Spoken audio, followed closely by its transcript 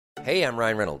Hey, I'm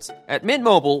Ryan Reynolds. At Mint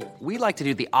Mobile, we like to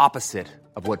do the opposite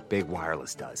of what Big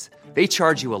Wireless does. They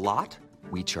charge you a lot,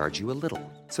 we charge you a little.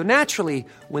 So naturally,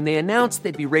 when they announced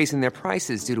they'd be raising their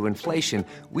prices due to inflation,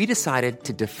 we decided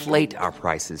to deflate our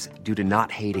prices due to not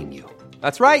hating you.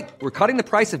 That's right. We're cutting the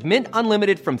price of Mint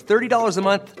Unlimited from $30 a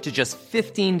month to just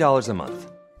 $15 a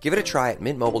month. Give it a try at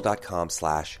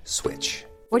mintmobile.com/switch.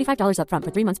 $45 up front for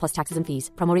 3 months plus taxes and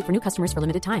fees. Promo rate for new customers for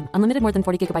limited time. Unlimited more than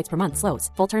 40 gigabytes per month. Slows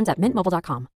full terms at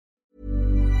mintmobile.com.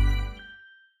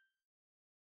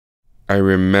 I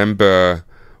remember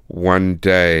one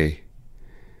day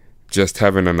just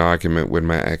having an argument with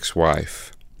my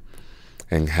ex-wife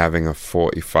and having a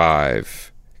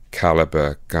 .45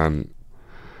 caliber gun,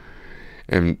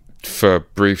 and for a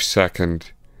brief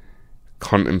second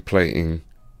contemplating,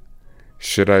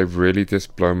 should I really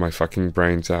just blow my fucking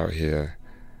brains out here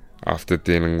after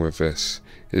dealing with this?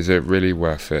 Is it really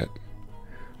worth it?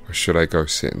 Or should I go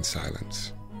sit in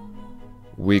silence?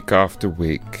 Week after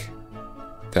week,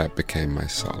 that became my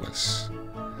solace.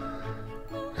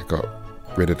 I got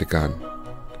rid of the gun,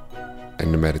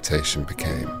 and the meditation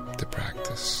became the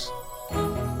practice.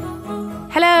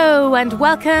 Hello and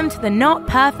welcome to the Not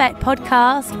Perfect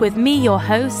podcast with me, your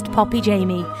host, Poppy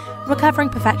Jamie, recovering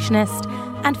perfectionist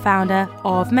and founder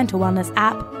of mental wellness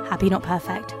app Happy Not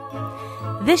Perfect.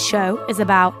 This show is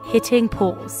about hitting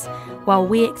pause while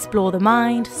we explore the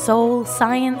mind, soul,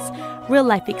 science, real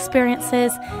life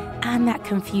experiences, and that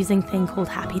confusing thing called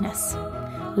happiness.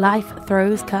 Life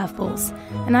throws curveballs,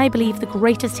 and I believe the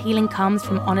greatest healing comes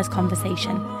from honest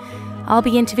conversation. I'll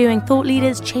be interviewing thought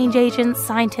leaders, change agents,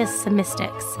 scientists, and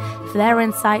mystics for their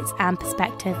insights and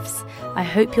perspectives. I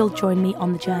hope you'll join me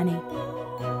on the journey.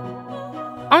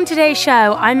 On today's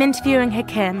show, I'm interviewing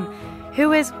Hakim,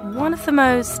 who is one of the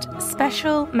most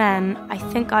special men I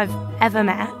think I've ever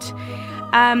met.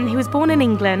 He was born in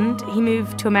England, he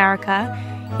moved to America,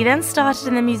 he then started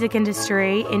in the music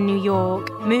industry in New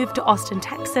York, moved to Austin,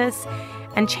 Texas,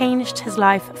 and changed his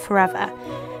life forever.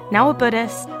 Now a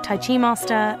Buddhist, Tai Chi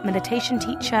master, meditation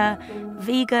teacher,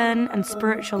 vegan, and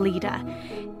spiritual leader.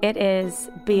 It is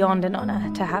beyond an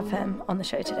honor to have him on the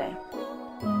show today.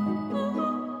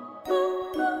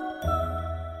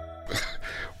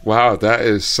 Wow, that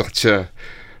is such a...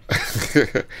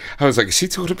 I was like, is she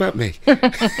talking about me?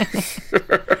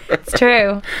 It's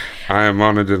true. I am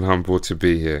honored and humbled to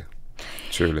be here,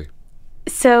 truly.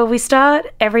 So we start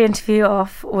every interview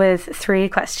off with 3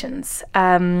 questions.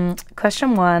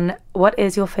 Question 1, what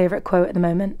is your favorite quote at the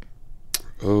moment?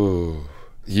 Oh,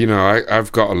 you know,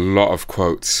 I've got a lot of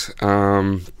quotes.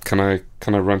 Can I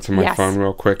run to my phone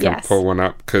real quick and pull one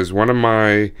up? Because one of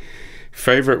my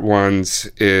favorite ones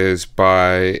is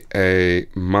by a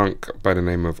monk by the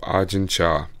name of Ajahn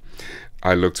Chah.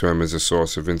 I look to him as a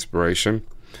source of inspiration.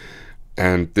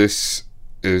 And this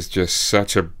is just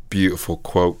such a beautiful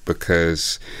quote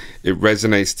because it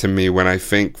resonates to me when I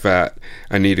think that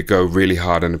I need to go really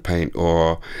hard in the paint,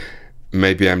 or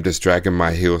maybe I'm just dragging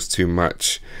my heels too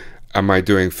much. Am I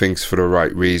doing things for the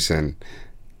right reason?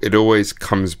 It always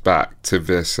comes back to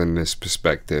this and this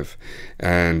perspective.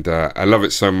 And I love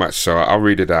it so much, so I'll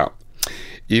read it out.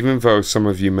 Even though some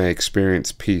of you may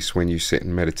experience peace when you sit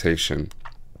in meditation,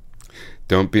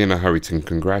 don't be in a hurry to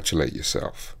congratulate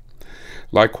yourself.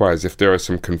 Likewise, if there is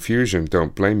some confusion,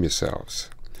 don't blame yourselves.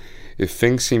 If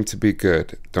things seem to be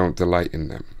good, don't delight in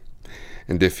them.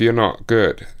 And if you're not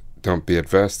good, don't be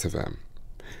adverse to them.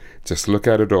 Just look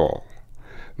at it all.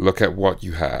 Look at what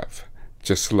you have.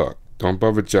 Just look. Don't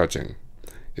bother judging.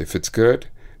 If it's good,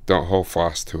 don't hold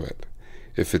fast to it.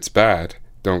 If it's bad,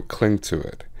 don't cling to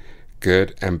it.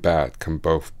 Good and bad can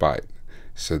both bite,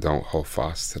 so don't hold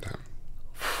fast to them.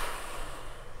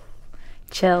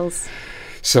 Chills.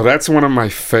 So that's one of my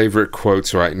favorite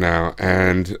quotes right now.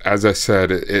 And as I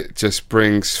said, it just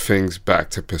brings things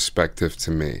back to perspective to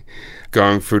me.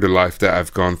 Going through the life that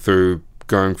I've gone through,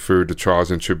 going through the trials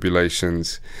and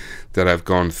tribulations that I've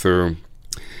gone through,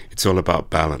 it's all about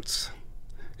balance.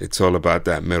 It's all about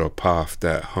that middle path,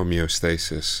 that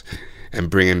homeostasis, and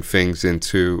bringing things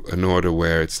into an order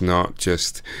where it's not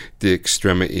just the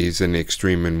extremities and the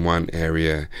extreme in one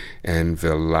area and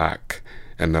the lack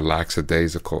and the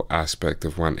lackadaisical aspect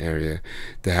of one area.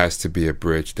 There has to be a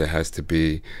bridge. There has to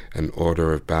be an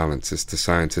order of balance. It's the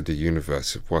science of the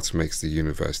universe. What makes the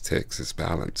universe tick is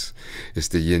balance. It's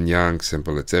the yin-yang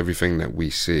symbol. It's everything that we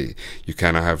see. You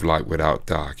cannot have light without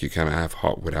dark. You cannot have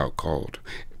hot without cold.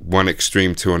 One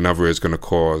extreme to another is going to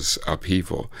cause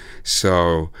upheaval.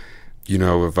 So, you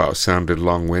know, without sounding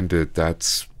long-winded,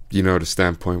 that's, you know, the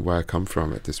standpoint where I come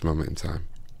from at this moment in time.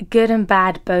 Good and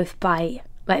bad both bite.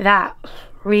 Like that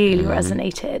really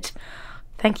resonated.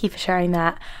 Thank you for sharing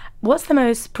that. What's the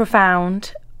most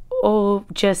profound or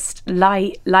just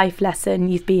life lesson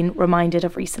you've been reminded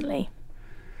of recently?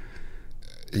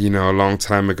 A long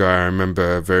time ago, I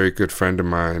remember a very good friend of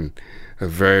mine, a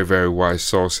very, very wise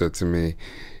soul, said to me,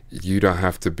 you don't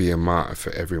have to be a martyr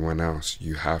for everyone else.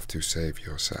 You have to save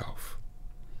yourself.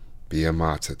 Be a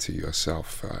martyr to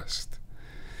yourself first.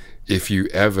 If you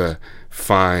ever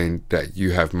find that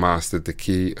you have mastered the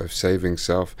key of saving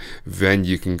self, then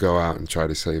you can go out and try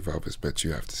to save others, but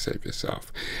you have to save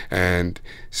yourself. And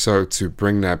so to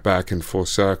bring that back in full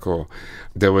circle,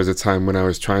 there was a time when I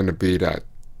was trying to be that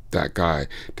guy,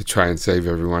 to try and save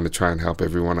everyone, to try and help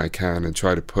everyone I can, and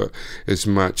try to put as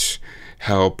much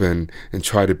help and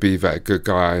try to be that good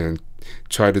guy and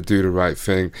try to do the right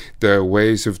thing. There are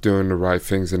ways of doing the right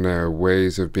things, and there are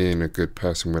ways of being a good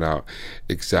person without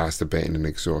exacerbating and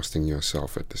exhausting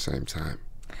yourself at the same time.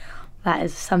 That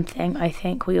is something I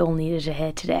think we all needed to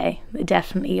hear today. It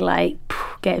definitely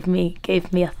gave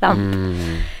me a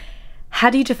thump. How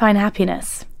do you define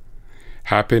happiness?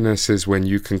 Happiness is when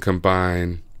you can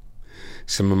combine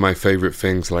some of my favorite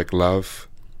things like love,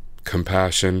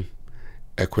 compassion,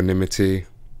 equanimity,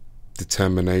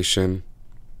 determination,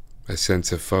 a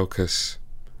sense of focus,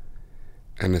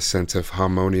 and a sense of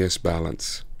harmonious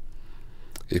balance.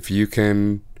 If you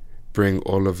can bring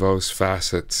all of those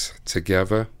facets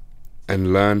together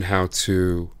and learn how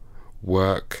to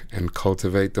work and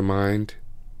cultivate the mind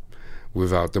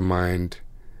without the mind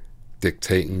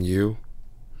dictating you,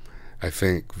 I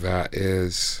think that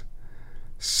is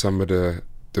some of the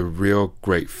real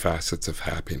great facets of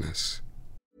happiness.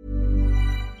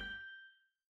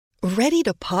 Ready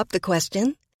to pop the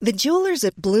question? The jewelers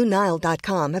at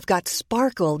BlueNile.com have got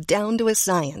sparkle down to a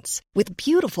science with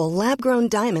beautiful lab-grown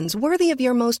diamonds worthy of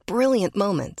your most brilliant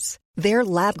moments. Their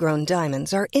lab-grown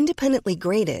diamonds are independently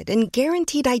graded and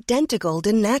guaranteed identical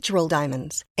to natural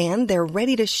diamonds, and they're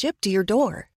ready to ship to your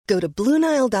door. Go to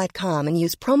BlueNile.com and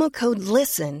use promo code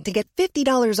LISTEN to get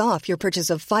 $50 off your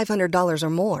purchase of $500 or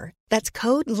more. That's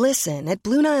code LISTEN at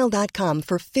BlueNile.com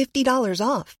for $50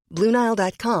 off.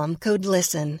 BlueNile.com, code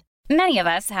LISTEN. Many of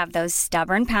us have those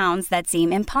stubborn pounds that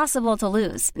seem impossible to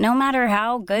lose, no matter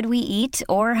how good we eat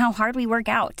or how hard we work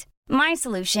out. My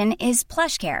solution is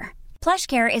PlushCare.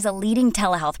 PlushCare is a leading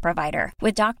telehealth provider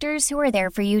with doctors who are there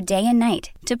for you day and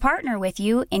night to partner with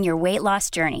you in your weight loss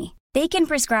journey. They can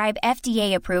prescribe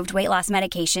FDA-approved weight loss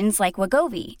medications like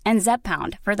Wegovy and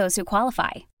Zepbound for those who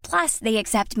qualify. Plus, they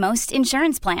accept most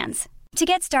insurance plans. To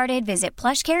get started, visit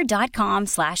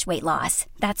plushcare.com/weightloss.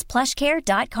 That's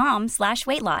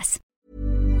plushcare.com/weightloss.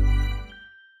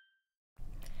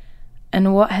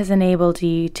 And what has enabled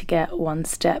you to get one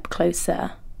step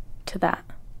closer to that?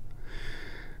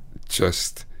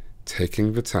 Just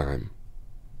taking the time,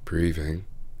 breathing,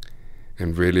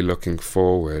 and really looking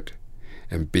forward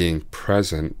and being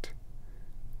present.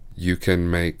 You can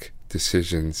make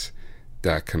decisions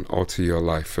that can alter your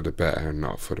life for the better and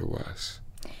not for the worse.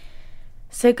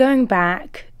 So going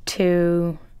back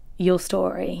to your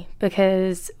story,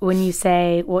 because when you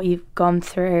say what you've gone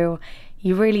through,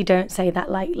 you really don't say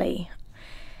that lightly.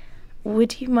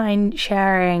 Would you mind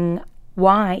sharing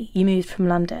why you moved from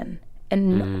London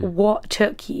and what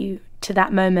took you to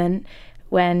that moment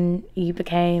when you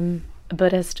became a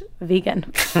Buddhist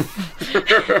vegan?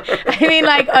 I mean,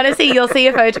 honestly, you'll see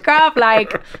a photograph,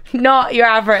 not your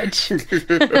average.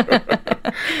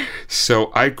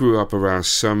 So I grew up around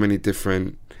so many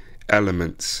different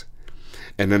elements.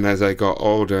 And then as I got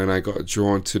older and I got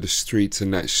drawn to the streets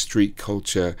and that street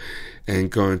culture and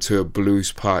going to a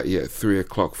blues party at 3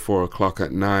 o'clock, 4 o'clock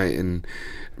at night and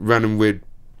running with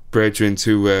brethren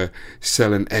who were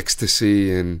selling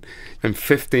ecstasy and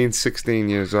 15, 16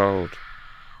 years old,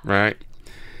 right?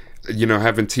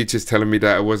 Having teachers telling me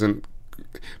that I wasn't,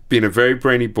 being a very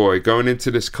brainy boy, going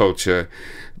into this culture,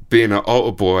 being an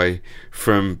altar boy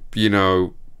from,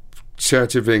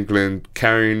 Church of England,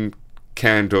 carrying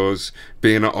candles,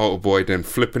 being an altar boy, then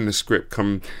flipping the script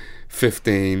come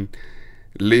 15,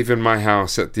 leaving my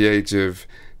house at the age of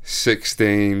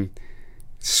 16,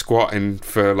 squatting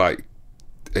for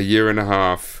a year and a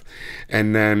half.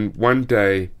 And then one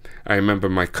day, I remember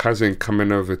my cousin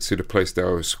coming over to the place that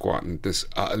I was squatting, just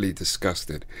utterly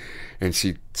disgusted. And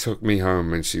she took me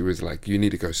home and she was like, you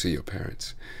need to go see your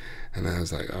parents. And I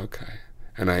was like, okay.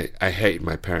 And I hated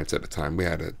my parents at the time.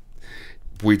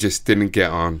 We just didn't get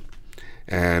on.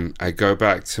 And I go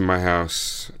back to my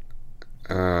house.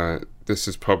 This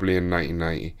is probably in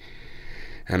 1990.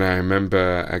 And I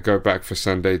remember I go back for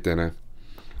Sunday dinner.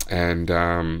 And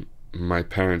my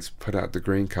parents put out the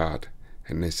green card.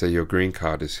 And they say, your green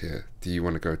card is here. Do you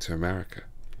want to go to America?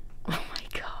 Oh my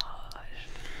gosh.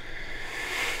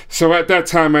 So at that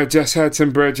time, I just had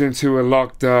some brethren who were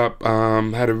locked up.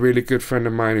 Had a really good friend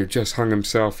of mine who just hung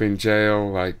himself in jail.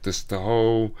 Like this, the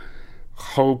whole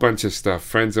bunch of stuff.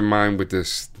 Friends of mine were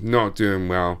just not doing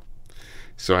well.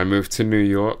 So I moved to New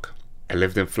York. I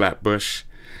lived in Flatbush.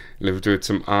 Lived with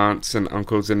some aunts and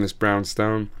uncles in this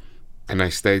brownstone. And I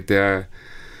stayed there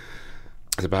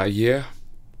about a year.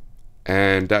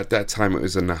 And at that time, it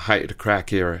was in the height of the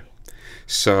crack era.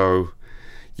 So,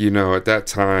 you know, at that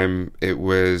time, it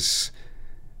was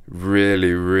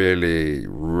really, really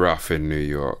rough in New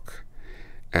York.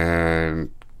 And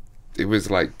it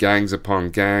was like gangs upon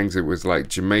gangs. It was like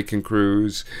Jamaican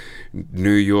crews,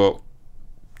 New York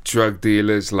drug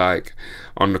dealers. Like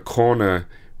on the corner,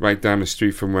 right down the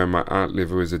street from where my aunt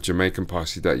lived, was a Jamaican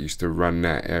posse that used to run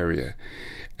that area.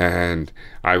 And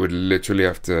I would literally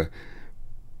have to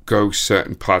go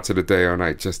certain parts of the day or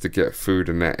night just to get food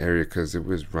in that area because it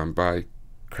was run by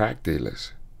crack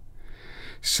dealers.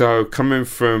 So coming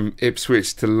from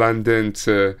Ipswich to London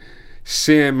to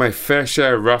seeing my fair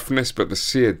share of roughness, but to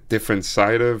see a different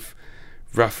side of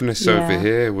roughness over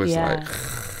here was like...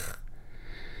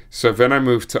 So then I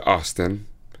moved to Austin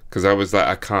because I was like,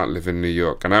 I can't live in New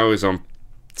York. And I was on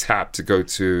tap to go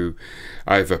to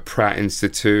either Pratt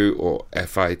Institute or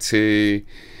FIT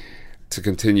to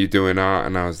continue doing art,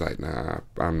 and I was like, nah,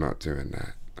 I'm not doing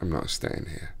that. I'm not staying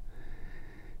here.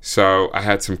 So I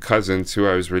had some cousins who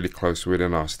I was really close with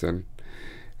in Austin.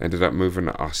 Ended up moving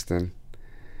to Austin.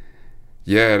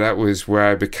 Yeah, that was where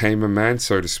I became a man,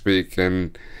 so to speak,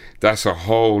 and that's a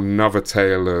whole nother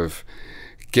tale of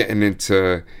getting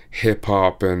into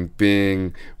hip-hop and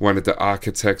being one of the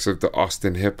architects of the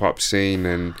Austin hip-hop scene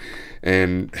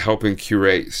and helping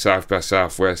curate South by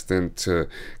Southwest into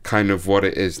kind of what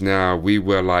it is now. We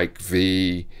were like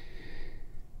we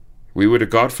were the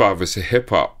godfathers of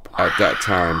hip-hop at that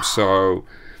time. So,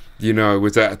 you know, it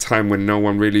was at a time when no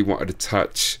one really wanted to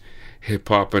touch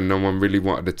hip-hop and no one really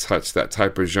wanted to touch that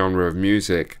type of genre of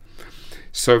music.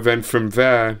 So then from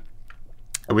there,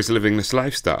 I was living this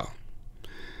lifestyle.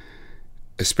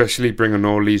 Especially bringing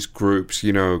all these groups,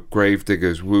 you know,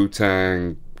 Gravediggers,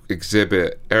 Wu-Tang,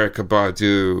 Exhibit, Erykah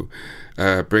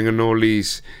Badu, bringing all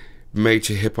these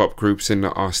major hip-hop groups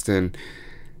into Austin.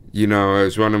 You know, I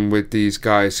was running with these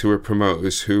guys who were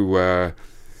promoters who were,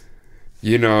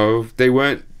 you know, they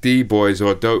weren't D-boys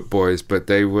or dope boys, but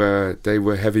they were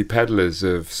heavy peddlers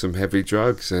of some heavy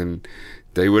drugs, and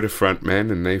they were the front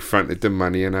men, and they fronted the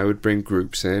money, and I would bring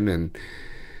groups in, and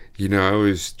you know, I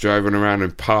was driving around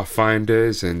in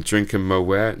Pathfinders and drinking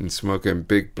Moet and smoking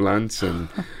big blunts. And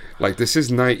like, this is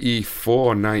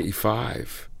 94,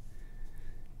 95.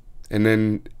 And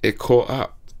then it caught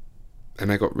up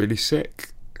and I got really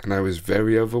sick and I was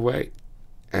very overweight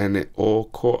and it all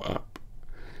caught up.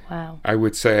 Wow. I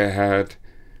would say I had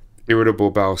irritable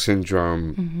bowel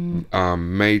syndrome,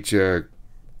 major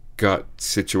gut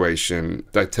situation,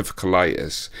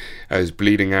 diverticulitis. I was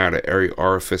bleeding out at every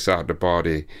orifice out of the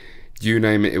body. You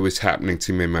name it, it was happening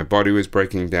to me. My body was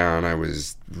breaking down. I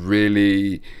was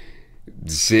really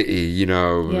zitty, you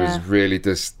know. It was really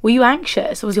just... Were you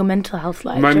anxious? What was your mental health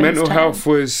like? My mental health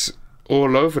was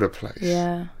all over the place.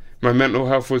 Yeah. My mental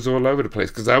health was all over the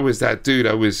place because I was that dude.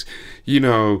 I was, you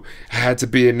know, I had to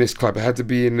be in this club. I had to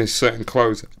be in this certain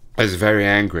clothes. I was very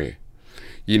angry.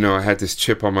 You know, I had this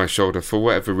chip on my shoulder for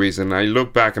whatever reason. I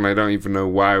look back and I don't even know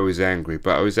why I was angry,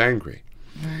 but I was angry.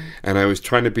 And I was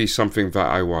trying to be something that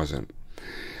I wasn't.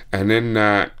 And then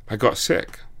I got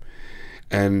sick.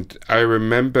 And I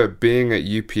remember being at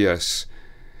UPS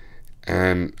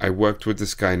and I worked with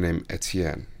this guy named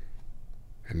Etienne.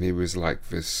 And he was like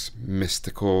this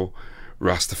mystical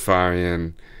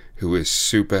Rastafarian who was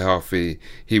super healthy.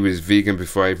 He was vegan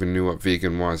before I even knew what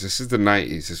vegan was. This is the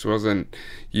 90s. This wasn't,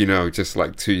 you know, just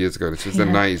like 2 years ago. This was the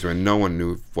 90s when no one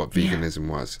knew what veganism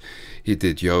was. He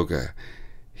did yoga.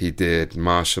 He did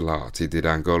martial arts. He did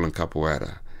Angolan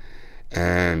capoeira.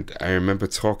 And I remember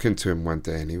talking to him one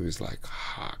day and he was like,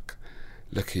 Huck,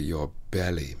 look at your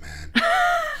belly, man.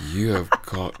 You have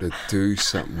got to do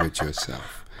something with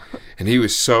yourself. And he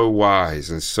was so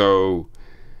wise and so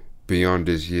beyond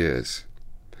his years.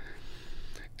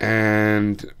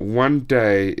 And one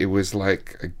day it was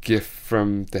like a gift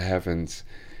from the heavens.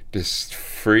 This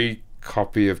free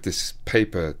copy of this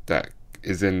paper that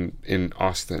is in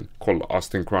Austin called the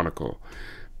Austin Chronicle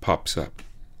pops up.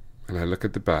 And I look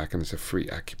at the back and it's a free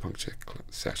acupuncture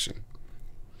session.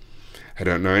 I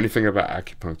don't know anything about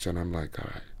acupuncture and I'm like, all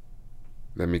right,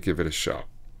 let me give it a shot.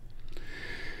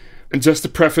 And just to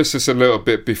preface this a little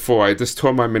bit before, I just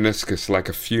tore my meniscus like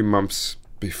a few months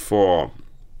before.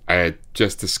 I had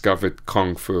just discovered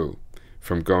Kung Fu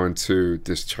from going to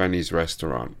this Chinese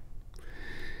restaurant.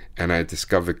 and I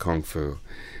discovered Kung Fu.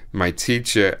 My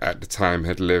teacher at the time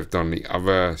had lived on the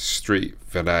other street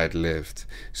that I had lived,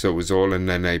 so it was all in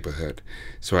their neighborhood.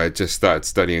 So I just started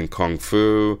studying Kung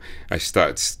Fu. I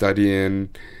started studying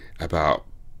about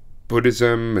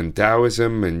Buddhism and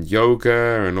Taoism and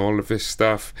yoga and all of this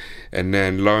stuff. And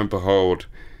then lo and behold,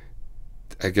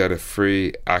 I get a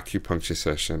free acupuncture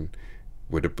session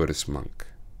with a Buddhist monk.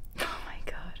 Oh my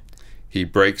God. He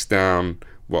breaks down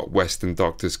what Western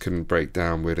doctors couldn't break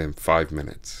down within 5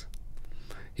 minutes.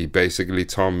 He basically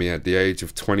told me at the age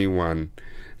of 21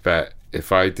 that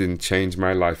if I didn't change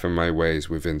my life and my ways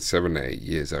within 7 to 8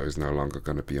 years, I was no longer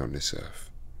going to be on this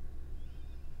earth.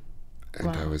 And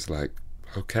I was like,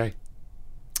 okay.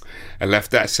 I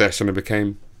left that session and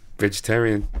became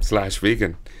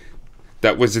vegetarian/vegan.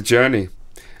 That was a journey.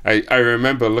 I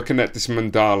remember looking at this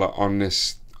mandala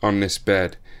on this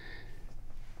bed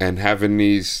and having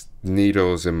these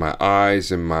needles in my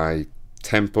eyes and my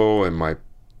temple and my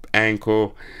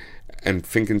ankle, and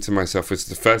thinking to myself, it's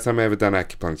the first time I ever done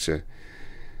acupuncture.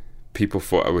 People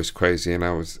thought I was crazy, and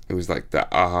it was like that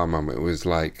aha moment. It was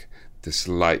like this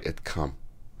light had come,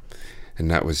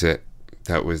 and that was it.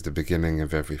 That was the beginning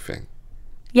of everything.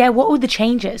 Yeah, what were the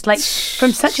changes? Like,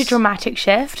 from such a dramatic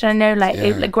shift, and I know,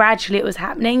 like, gradually it was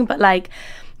happening, but, like,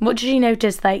 what did you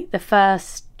notice, like, the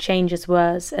first changes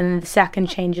was, and then the second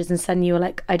changes, and suddenly you were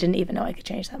like, I didn't even know I could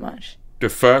change that much? The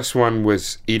first one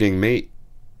was eating meat.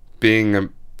 Being a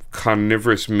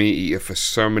carnivorous meat eater for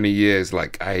so many years,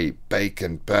 like, I ate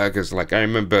bacon, burgers. Like, I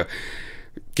remember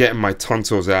getting my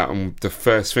tonsils out, and the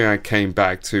first thing I came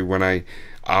back to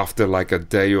after like a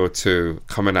day or two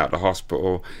coming out of the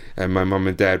hospital, and my mum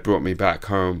and dad brought me back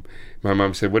home, my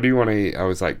mum said, what do you want to eat? I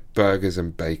was like, burgers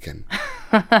and bacon.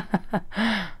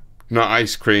 Not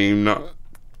ice cream, not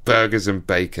burgers and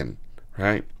bacon,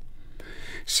 right?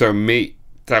 So meat,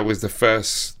 that was the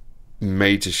first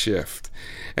major shift.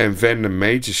 And then the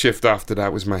major shift after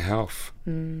that was my health.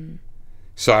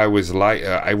 So I was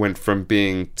lighter. I went from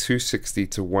being 260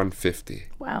 to 150.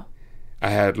 Wow. I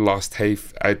had lost hay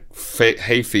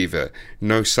fever.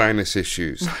 No sinus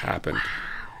issues happened.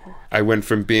 Wow. I went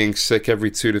from being sick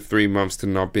every 2 to 3 months to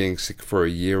not being sick for a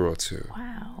year or two.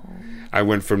 Wow. I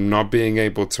went from not being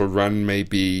able to run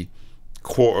maybe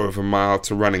 1/4 of a mile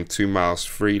to running 2 miles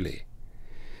freely.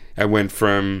 I went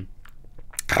from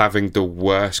having the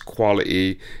worst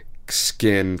quality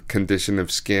condition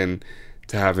of skin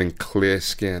to having clear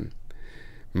skin.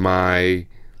 My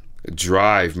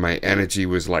drive, my energy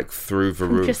was like through the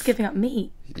roof. Just giving up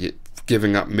meat.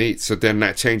 Giving up meat. So then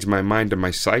that changed my mind and my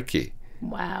psyche.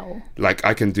 Wow. Like,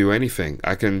 I can do anything.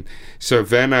 So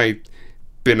then I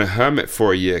been a hermit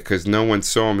for a year because no one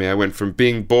saw me. I went from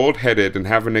being bald-headed and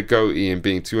having a goatee and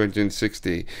being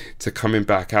 260 to coming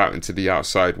back out into the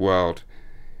outside world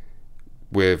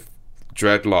with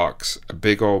dreadlocks, a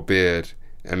big old beard,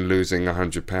 and losing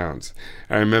 100 pounds.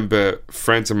 I remember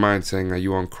friends of mine saying, are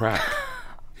you on crack?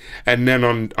 And then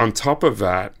on top of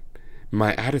that,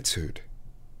 my attitude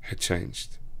had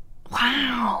changed.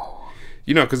 Wow.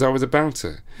 You know, because I was a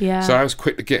bouncer. Yeah. So I was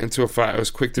quick to get into a fight. I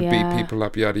was quick to beat people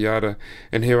up, yada, yada.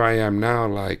 And here I am now,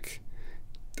 like,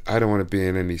 I don't want to be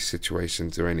in any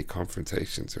situations or any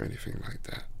confrontations or anything like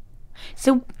that.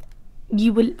 So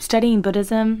you were studying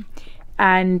Buddhism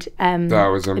and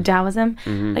Taoism.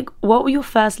 Mm-hmm. Like, what were your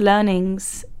first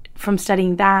learnings from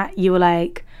studying that? You were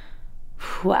like,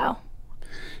 wow.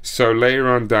 So later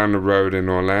on down the road in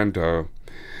Orlando,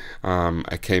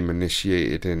 I came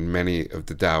initiated in many of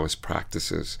the Taoist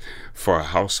practices for a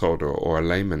householder or a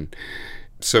layman.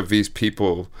 So these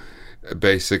people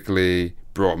basically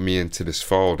brought me into this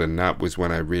fold, and that was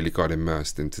when I really got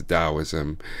immersed into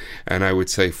Taoism. And I would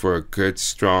say for a good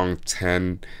strong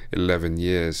 10, 11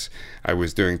 years, I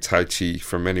was doing Tai Chi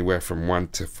from anywhere from 1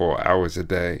 to 4 hours a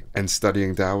day and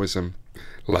studying Taoism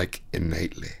like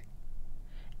innately.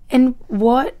 And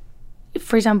what,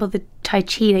 for example, the Tai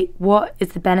Chi, like, what is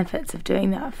the benefits of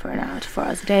doing that for an hour to 4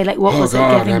 hours a day? Like, what was it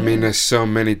giving you? I mean, there's so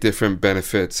many different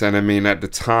benefits. And I mean, at the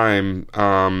time,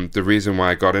 the reason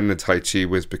why I got into Tai Chi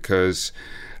was because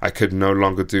I could no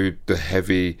longer do the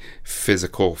heavy,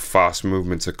 physical, fast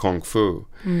movements of Kung Fu.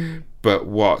 But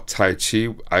what Tai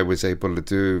Chi, I was able to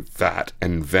do that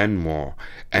and then more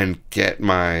and get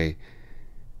my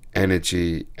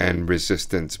energy and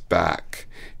resistance back.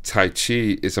 Tai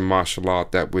Chi is a martial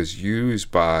art that was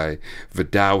used by the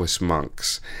Taoist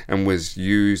monks and was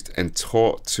used and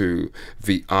taught to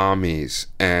the armies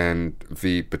and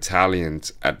the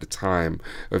battalions at the time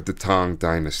of the Tang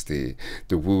Dynasty,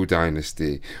 the Wu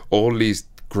Dynasty, all these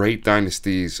great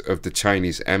dynasties of the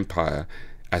Chinese Empire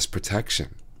as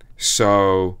protection.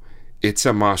 So it's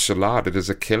a martial art. It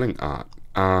is a killing art.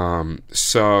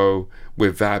 So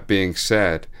with that being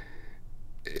said,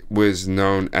 it was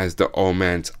known as the old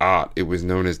man's art. It was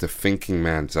known as the thinking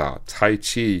man's art. Tai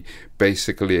Chi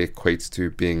basically equates to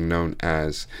being known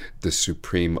as the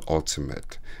supreme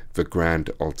ultimate, the grand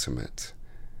ultimate.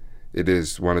 It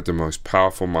is one of the most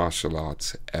powerful martial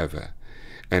arts ever.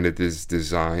 And it is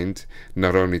designed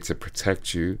not only to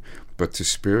protect you, but to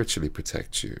spiritually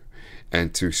protect you,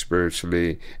 and to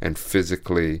spiritually and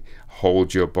physically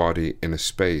hold your body in a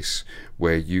space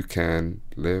where you can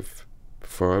live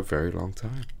for a very long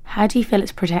time. How do you feel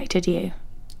it's protected you?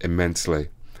 Immensely.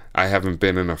 I haven't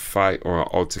been in a fight or an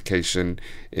altercation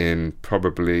in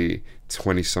probably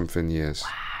 20-something years.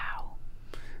 Wow.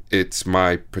 It's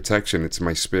my protection. It's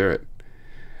my spirit.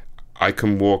 I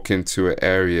can walk into an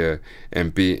area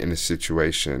and be in a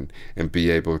situation and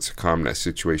be able to calm that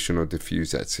situation or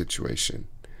diffuse that situation.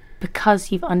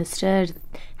 Because you've understood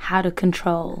how to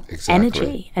control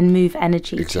energy and move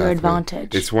energy to your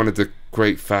advantage. It's one of the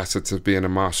great facets of being a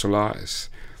martial artist.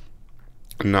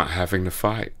 Not having to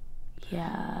fight.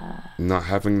 Yeah. Not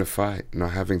having to fight.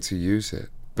 Not having to use it.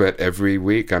 But every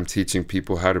week I'm teaching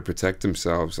people how to protect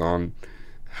themselves on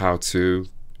how to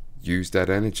use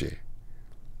that energy.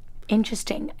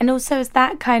 Interesting. And also, is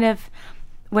that kind of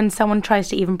when someone tries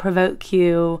to even provoke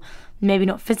you, maybe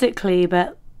not physically,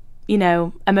 but, you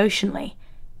know, emotionally?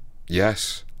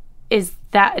 Yes. Does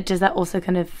that also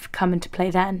kind of come into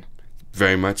play then?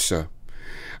 Very much so.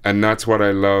 And that's what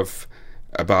I love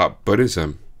about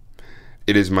Buddhism.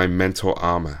 It is my mental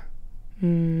armor.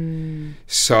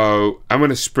 So I'm going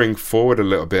to spring forward a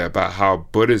little bit about how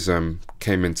Buddhism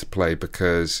came into play,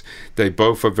 because they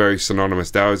both are very synonymous,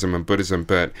 Taoism and Buddhism.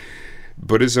 But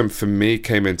Buddhism for me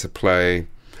came into play,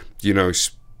 you know,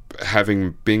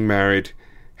 being married,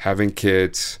 having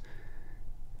kids,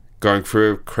 going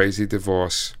through a crazy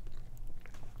divorce,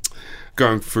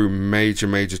 going through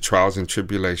major trials and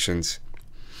tribulations,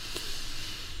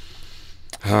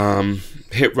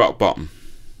 hit rock bottom.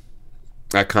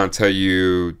 I can't tell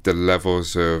you the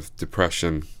levels of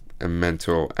depression and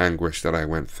mental anguish that I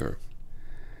went through.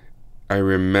 I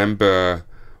remember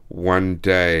one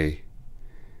day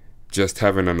just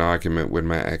having an argument with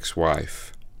my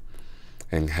ex-wife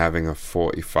and having a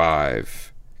 .45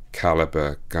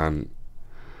 caliber gun,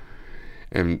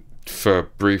 and for a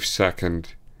brief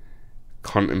second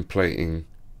contemplating,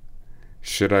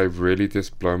 should I really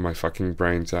just blow my fucking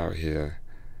brains out here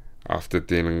after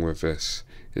dealing with this?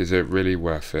 Is it really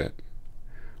worth it?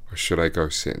 Or should I go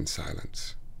sit in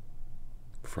silence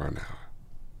for an hour?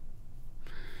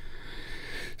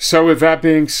 So with that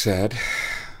being said,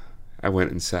 I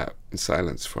went and sat in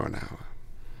silence for an hour.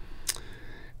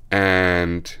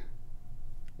 And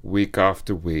week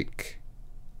after week,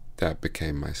 that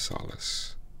became my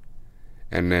solace.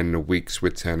 And then the weeks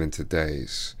would turn into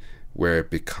days where it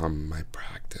became my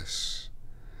practice.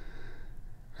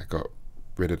 I got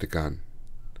rid of the gun,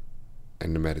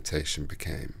 and the meditation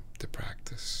became the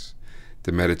practice.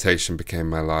 The meditation became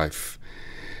my life.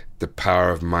 The power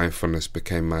of mindfulness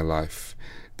became my life.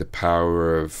 The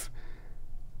power of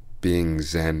being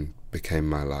Zen became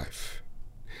my life.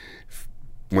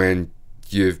 When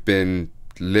you've been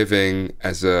living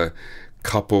as a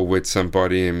couple with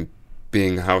somebody and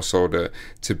being a householder,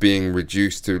 to being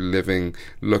reduced to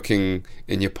looking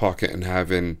in your pocket and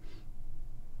having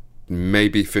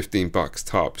maybe $15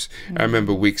 tops. I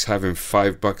remember weeks having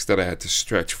 $5 that I had to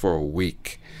stretch for a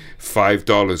week.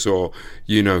 $5 or,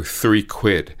 you know,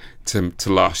 £3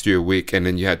 to last you a week, and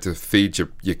then you had to feed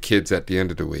your kids at the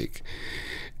end of the week.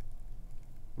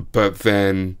 But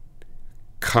then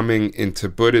coming into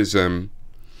Buddhism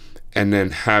and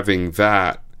then having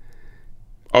that,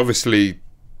 obviously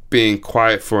being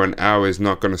quiet for an hour is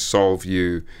not going to solve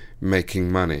you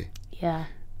making money. Yeah.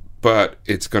 But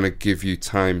it's going to give you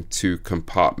time to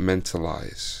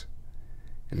compartmentalize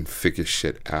and figure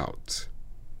shit out.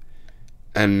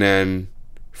 And then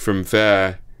from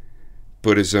there,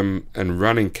 Buddhism and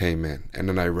running came in. And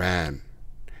then I ran.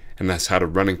 And that's how the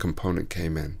running component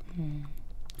came in.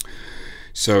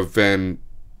 So then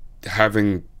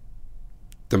having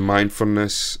the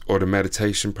mindfulness or the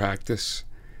meditation practice,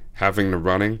 having the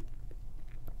running,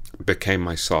 became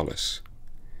my solace.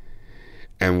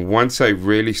 And once I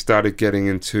really started getting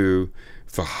into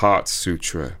the Heart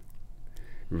Sutra,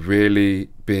 really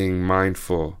being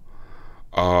mindful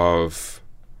of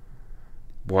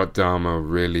what Dharma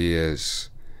really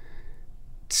is,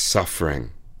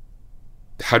 suffering.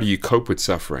 How do you cope with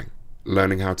suffering?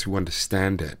 Learning how to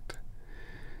understand it.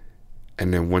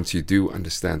 And then once you do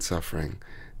understand suffering,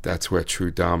 that's where true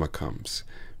Dharma comes.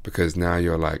 Because now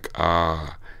you're like,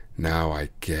 now I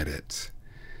get it.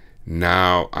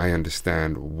 Now I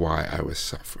understand why I was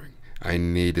suffering. I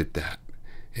needed that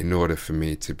in order for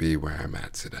me to be where I'm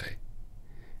at today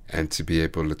and to be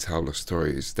able to tell the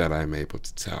stories that I'm able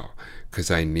to tell,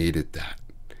 because I needed that.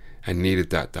 I needed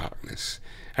that darkness.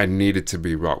 I needed to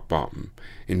be rock bottom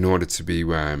in order to be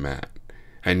where I'm at.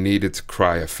 I needed to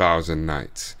cry 1,000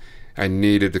 nights. I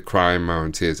needed to cry in my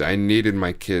own tears. I needed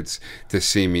my kids to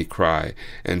see me cry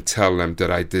and tell them that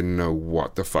I didn't know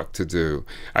what the fuck to do.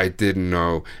 I didn't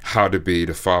know how to be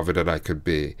the father that I could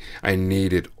be. I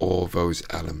needed all those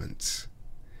elements.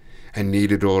 I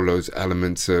needed all those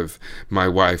elements of my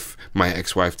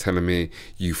ex-wife telling me,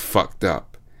 you fucked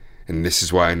up, and this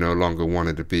is why I no longer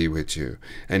wanted to be with you.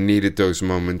 I needed those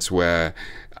moments where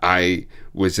I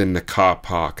was in the car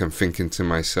park and thinking to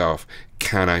myself,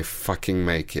 can I fucking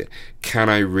make it? Can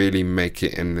I really make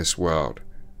it in this world?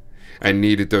 I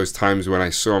needed those times when I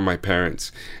saw my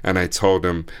parents and I told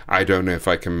them, I don't know if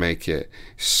I can make it,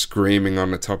 screaming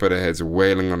on the top of their heads,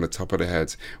 wailing on the top of their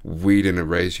heads, we didn't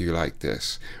raise you like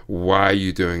this. Why are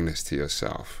you doing this to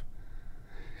yourself?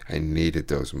 I needed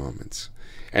those moments.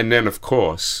 And then, of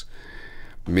course,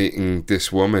 meeting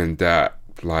this woman that,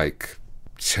 like,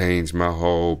 changed my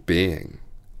whole being.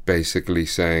 Basically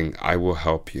saying, I will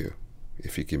help you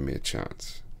if you give me a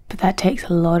chance. But that takes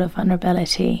a lot of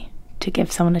vulnerability to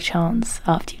give someone a chance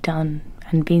after you've done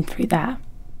and been through that.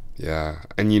 Yeah.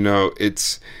 And, you know,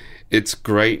 it's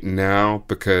great now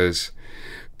because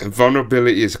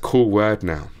vulnerability is a cool word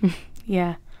now.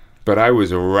 Yeah. But I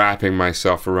was wrapping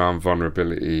myself around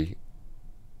vulnerability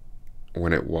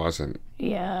when it wasn't.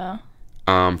 Yeah.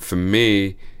 For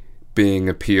me, being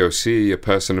a POC, a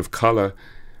person of color,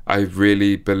 I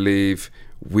really believe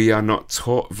we are not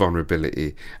taught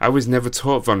vulnerability. I was never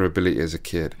taught vulnerability as a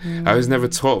kid. I was never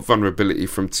taught vulnerability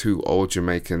from two old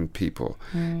Jamaican people.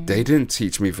 They didn't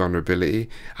teach me vulnerability.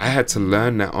 I had to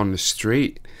learn that on the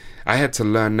street. I had to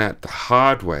learn that the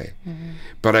hard way.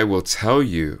 But I will tell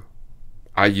you,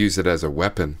 I use it as a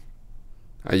weapon.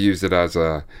 I use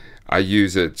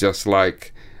it just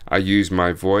like I use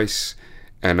my voice,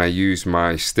 and I use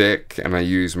my stick, and I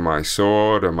use my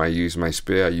sword, and I use my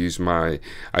spear. I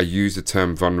use the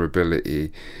term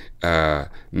vulnerability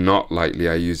not lightly.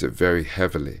 I use it very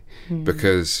heavily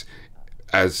because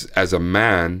as a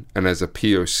man and as a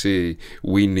POC,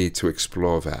 we need to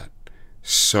explore that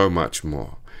so much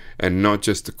more, and not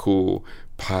just the cool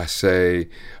passe.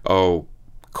 Oh,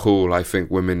 cool! I think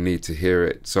women need to hear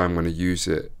it, so I'm going to use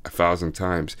it 1,000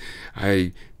 times.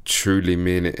 I truly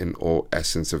mean it in all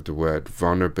essence of the word.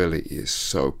 Vulnerability is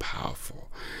so powerful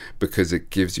because it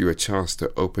gives you a chance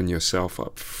to open yourself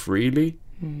up freely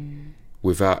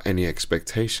without any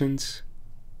expectations,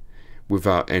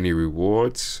 without any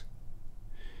rewards.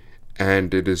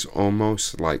 And it is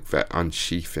almost like that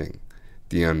unsheathing,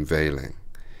 the unveiling.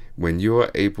 When you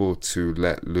are able to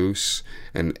let loose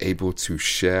and able to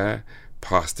share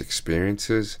past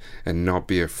experiences and not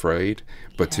be afraid,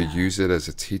 but to use it as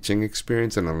a teaching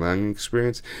experience and a learning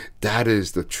experience, that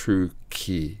is the true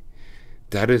key.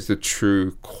 That is the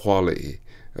true quality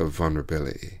of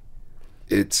vulnerability.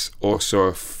 It's also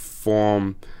a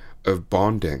form of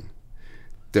bonding.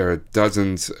 There are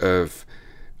dozens of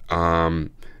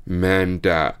men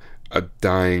that are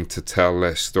dying to tell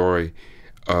their story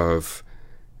of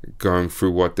going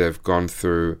through what they've gone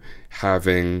through,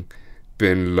 having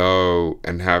been low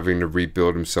and having to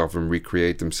rebuild himself and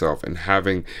recreate himself, and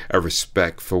having a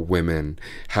respect for women,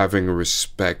 having a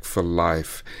respect for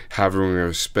life, having a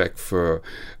respect for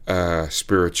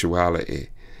spirituality,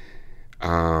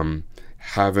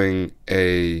 having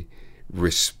a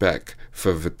respect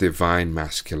for the divine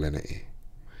masculinity,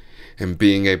 and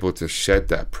being able to shed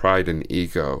that pride and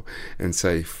ego and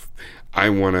say, I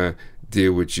want to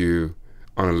deal with you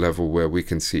on a level where we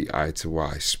can see eye to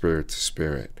eye, spirit to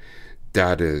spirit.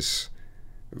 That is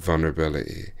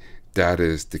vulnerability. That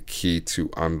is the key to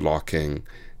unlocking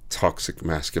toxic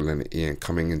masculinity and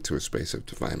coming into a space of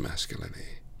divine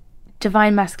masculinity.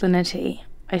 Divine masculinity.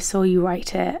 I saw you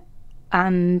write it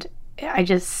and I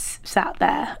just sat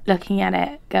there looking at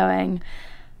it going,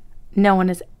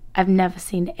 I've never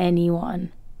seen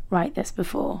anyone write this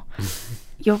before.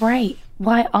 You're right.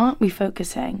 Why aren't we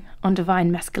focusing on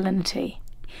divine masculinity?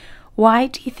 Why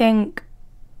do you think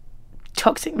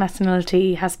toxic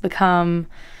masculinity has become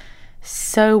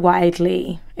so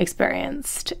widely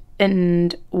experienced?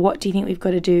 And what do you think we've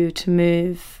got to do to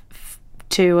move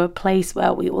to a place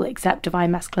where we will accept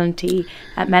divine masculinity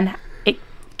and men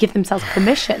give themselves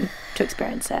permission to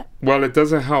experience it? Well, it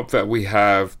doesn't help that we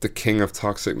have the king of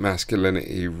toxic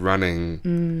masculinity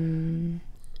running.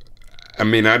 I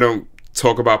mean, I don't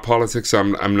talk about politics.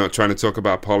 I'm not trying to talk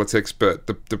about politics, but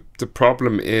the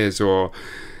problem is, or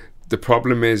The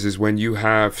problem is when you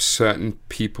have certain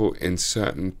people in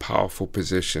certain powerful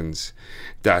positions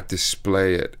that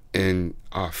display it in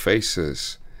our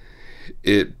faces,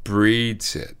 it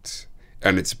breeds it,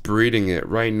 and it's breeding it.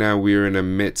 Right now, we're in the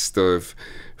midst of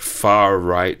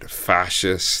far-right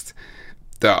fascist,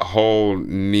 that whole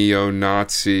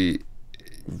neo-Nazi,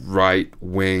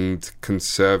 right-winged,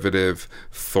 conservative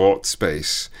thought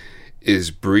space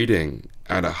is breeding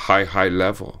at a high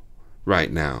level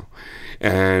right now.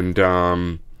 And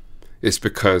it's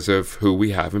because of who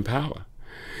we have in power.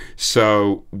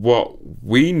 So what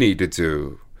we need to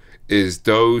do is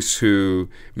those who,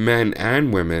 men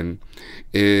and women,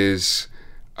 is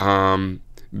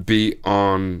be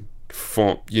on,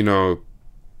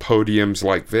 podiums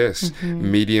like this,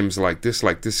 mediums like this.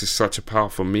 Like, this is such a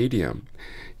powerful medium.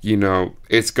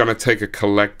 It's going to take a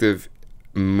collective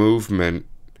movement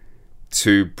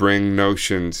to bring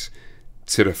notions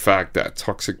to the fact that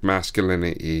toxic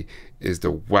masculinity is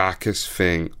the wackest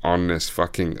thing on this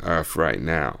fucking earth right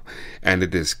now. And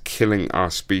it is killing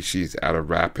our species at a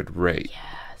rapid rate.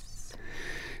 Yes.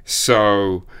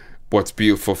 So what's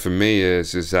beautiful for me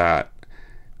is that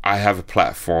I have a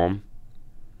platform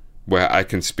where I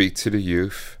can speak to the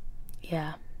youth.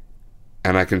 Yeah.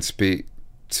 And I can speak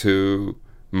to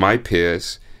my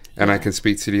peers, and I can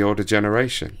speak to the older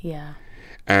generation. Yeah.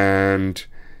 And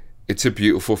it's a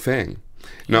beautiful thing.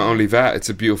 Not only that, it's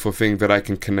a beautiful thing that I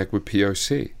can connect with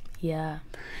POC. Yeah.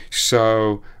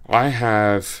 So I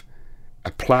have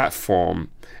a platform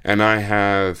and I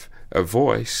have a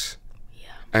voice,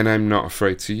 and I'm not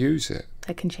afraid to use it.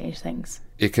 That can change things.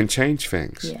 It can change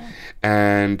things. Yeah.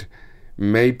 And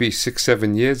maybe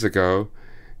 6-7 years ago,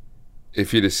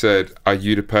 if you'd have said, are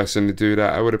you the person to do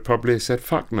that? I would have probably said,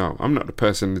 fuck no, I'm not the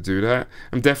person to do that.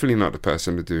 I'm definitely not the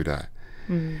person to do that.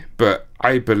 But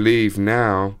I believe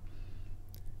now,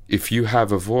 if you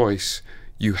have a voice,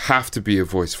 you have to be a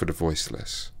voice for the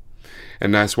voiceless.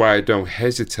 And that's why I don't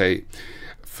hesitate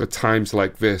for times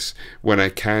like this, when I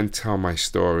can tell my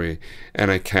story and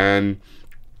I can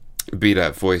be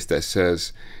that voice that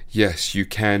says, yes, you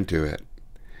can do it.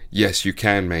 Yes, you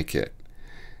can make it.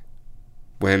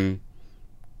 When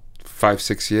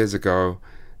 5-6 years ago,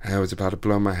 I was about to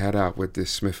blow my head out with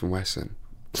this Smith & Wesson.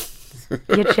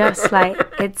 You're just like,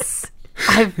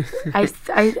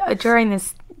 I during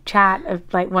this chat,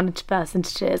 I've like wanted to burst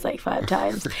into tears like 5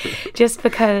 times, just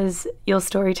because your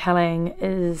storytelling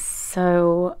is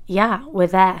so, we're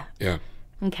there. Yeah.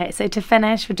 Okay, so to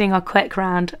finish, we're doing our quick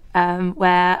round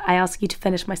where I ask you to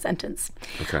finish my sentence.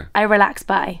 Okay. I relax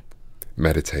by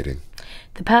meditating.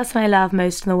 The person I love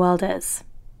most in the world is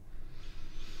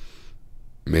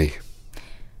me.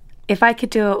 If I could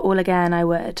do it all again, I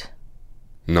would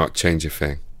not change a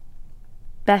thing.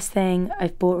 Best thing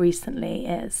I've bought recently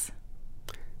is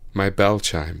my bell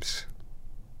chimes.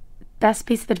 Best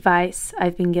piece of advice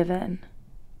I've been given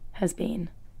has been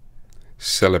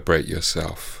celebrate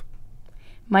yourself.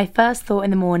 My first thought in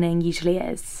the morning usually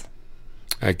is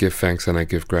I give thanks and I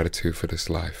give gratitude for this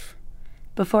life.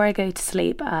 Before I go to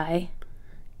sleep, I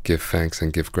give thanks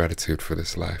and give gratitude for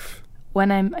this life.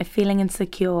 When I'm feeling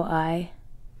insecure, I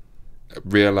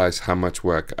realize how much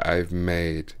work I've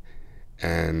made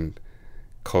and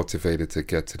cultivated to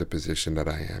get to the position that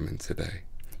I am in today.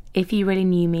 If you really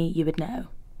knew me, you would know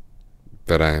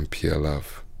that I am pure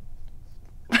love.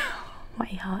 My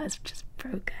heart is just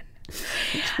broken.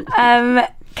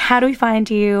 How do we find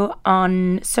you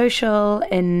on social?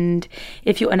 And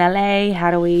if you're in LA,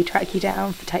 how do we track you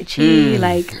down for Tai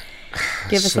Chi?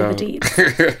 Give us all the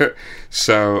deets.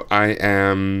 So I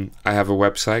have a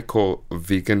website called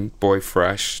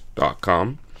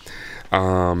veganboyfresh.com.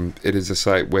 It is a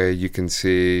site where you can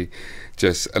see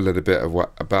just a little bit of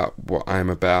what I'm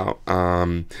about.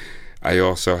 I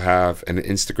also have an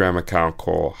Instagram account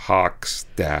called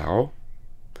Hakstao,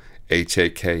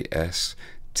 HAKSTAO.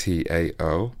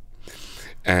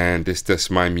 And it's just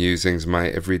my musings, my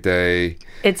everyday.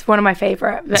 It's one of my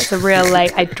favorite. That's a real,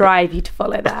 I drive you to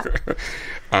follow that.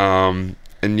 And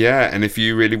if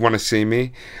you really want to see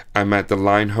me, I'm at the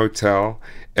Line Hotel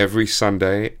every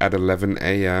Sunday at 11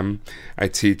 a.m. I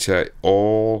teach a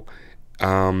all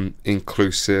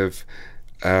inclusive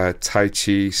Tai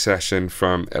Chi session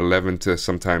from 11 to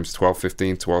sometimes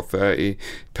 12:15, 12:30,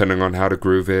 depending on how the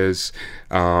groove is.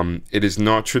 It is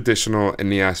not traditional in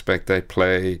the aspect I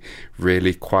play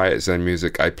really quiet Zen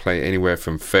music. I play anywhere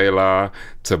from Fela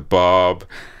to Bob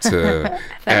to,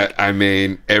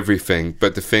 everything.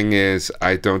 But the thing is,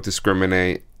 I don't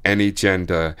discriminate any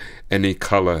gender, any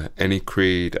color, any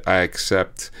creed. I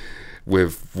accept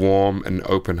with warm and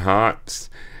open hearts.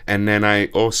 And then I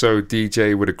also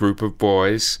DJ with a group of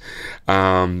boys.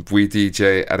 We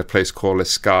DJ at a place called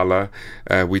Escala.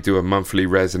 We do a monthly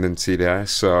residency there.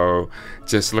 So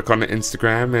just look on the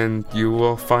Instagram and you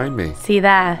will find me. See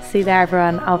there,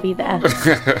 everyone. I'll be there.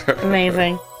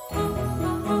 Amazing.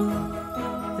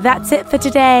 That's it for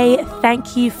today.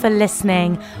 Thank you for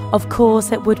listening. Of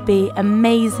course, it would be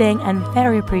amazing and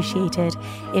very appreciated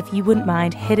if you wouldn't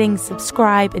mind hitting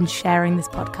subscribe and sharing this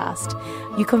podcast.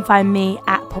 You can find me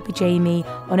at Poppy Jamie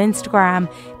on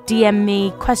Instagram. DM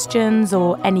me questions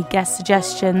or any guest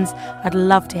suggestions. I'd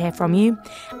love to hear from you.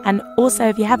 And also,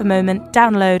 if you have a moment,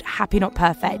 download Happy Not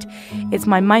Perfect. It's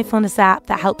my mindfulness app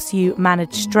that helps you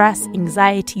manage stress,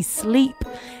 anxiety, sleep,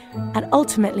 and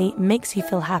ultimately makes you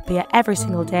feel happier every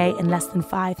single day in less than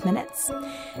 5 minutes.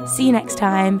 See you next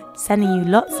time. Sending you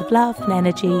lots of love and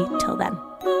energy. Till then.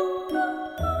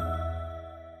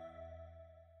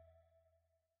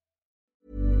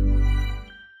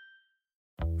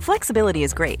 Flexibility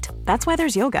is great. That's why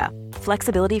there's yoga.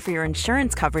 Flexibility for your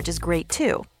insurance coverage is great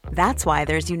too. That's why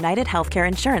there's United Healthcare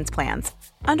Insurance Plans.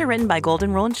 Underwritten by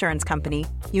Golden Rule Insurance Company,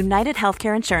 United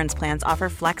Healthcare Insurance Plans offer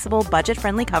flexible,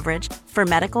 budget-friendly coverage for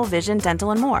medical, vision,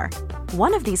 dental, and more.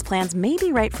 One of these plans may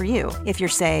be right for you if you're,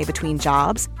 say, between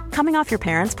jobs, coming off your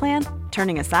parents' plan,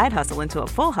 turning a side hustle into a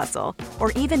full hustle,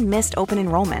 or even missed open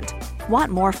enrollment.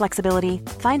 Want more flexibility?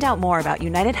 Find out more about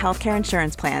United Healthcare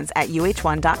Insurance Plans at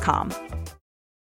uh1.com.